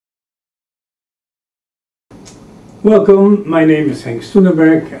Welcome, my name is Henk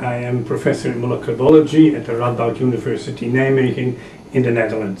Stoenenberg. I am professor in molecular biology at the Radboud University Nijmegen in the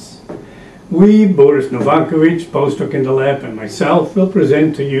Netherlands. We, Boris, Novakovic, postdoc in the lab, and myself will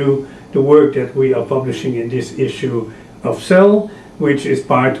present to you the work that we are publishing in this issue of Cell, which is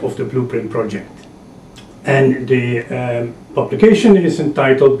part of the Blueprint project. And the publication is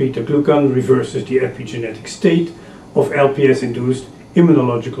entitled Beta-glucan reverses the epigenetic state of LPS-induced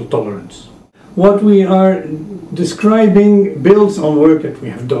immunological tolerance. What we are describing builds on work that we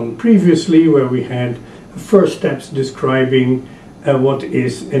have done previously, where we had first steps describing what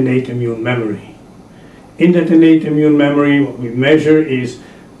is innate immune memory. In that innate immune memory, what we measure is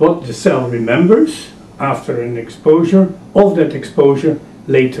what the cell remembers after an exposure of that exposure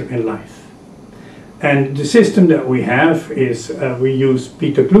later in life. And the system that we have is we use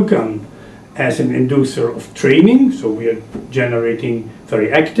beta-glucan as an inducer of training, so we are generating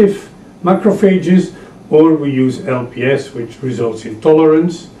very active macrophages, or we use LPS, which results in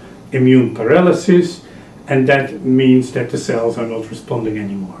tolerance, immune paralysis, and that means that the cells are not responding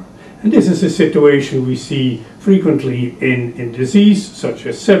anymore. And this is a situation we see frequently in disease, such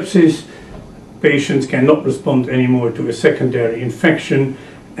as sepsis. Patients cannot respond anymore to a secondary infection,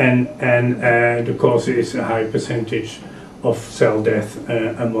 and the cause is a high percentage of cell death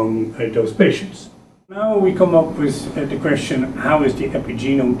among those patients. Now we come up with the question, how is the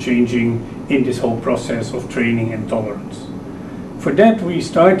epigenome changing in this whole process of training and tolerance? For that we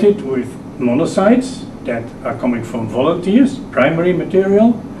started with monocytes that are coming from volunteers, primary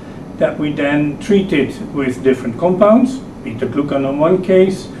material, that we then treated with different compounds, beta-glucan in one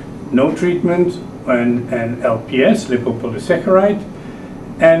case, no treatment, and LPS, lipopolysaccharide,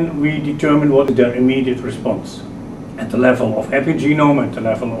 and we determined what is their immediate response at the level of epigenome, at the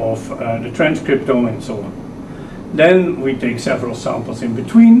level of the transcriptome, and so on. Then we take several samples in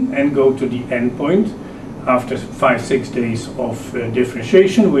between and go to the endpoint. After 5-6 days of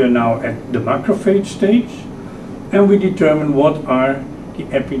differentiation, we are now at the macrophage stage, and we determine what are the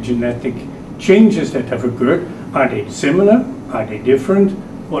epigenetic changes that have occurred. Are they similar? Are they different?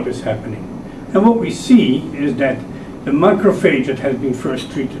 What is happening? And what we see is that the macrophage that has been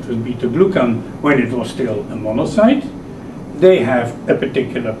first treated with beta-glucan when it was still a monocyte, they have a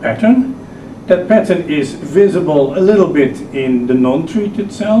particular pattern. That pattern is visible a little bit in the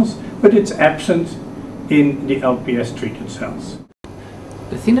non-treated cells, but it's absent in the LPS-treated cells.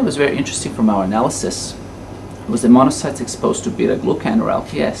 The thing that was very interesting from our analysis was that monocytes exposed to beta-glucan or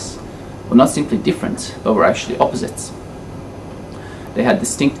LPS were not simply different, but were actually opposites. They had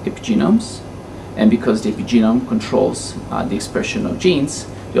distinct epigenomes, and because the epigenome controls the expression of genes,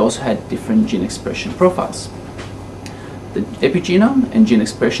 they also had different gene expression profiles. The epigenome and gene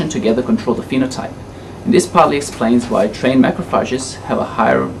expression together control the phenotype, and this partly explains why trained macrophages have a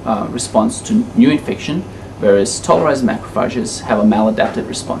higher response to new infection, whereas tolerized macrophages have a maladaptive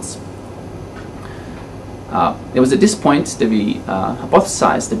response. It was at this point that we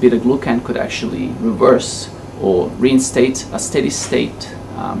hypothesized that beta-glucan could actually reverse or reinstate a steady state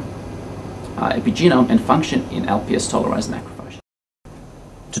epigenome and function in LPS-tolerized macrophage.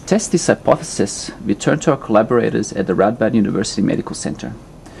 To test this hypothesis, we turned to our collaborators at the Radboud University Medical Center.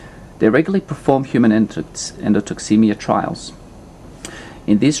 They regularly perform human endotoxemia trials.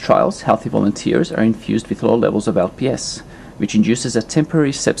 In these trials, healthy volunteers are infused with low levels of LPS, which induces a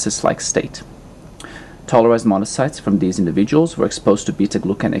temporary sepsis-like state. Tolerized monocytes from these individuals were exposed to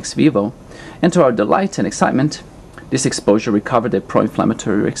beta-glucan ex vivo, and to our delight and excitement, this exposure recovered their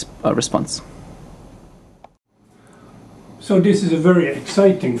pro-inflammatory response. So this is a very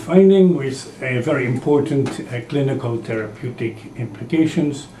exciting finding with very important clinical therapeutic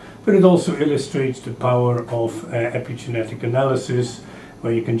implications, but it also illustrates the power of epigenetic analysis,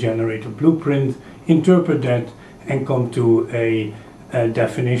 where you can generate a blueprint, interpret that, and come to a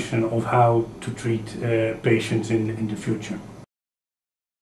definition of how to treat patients in the future.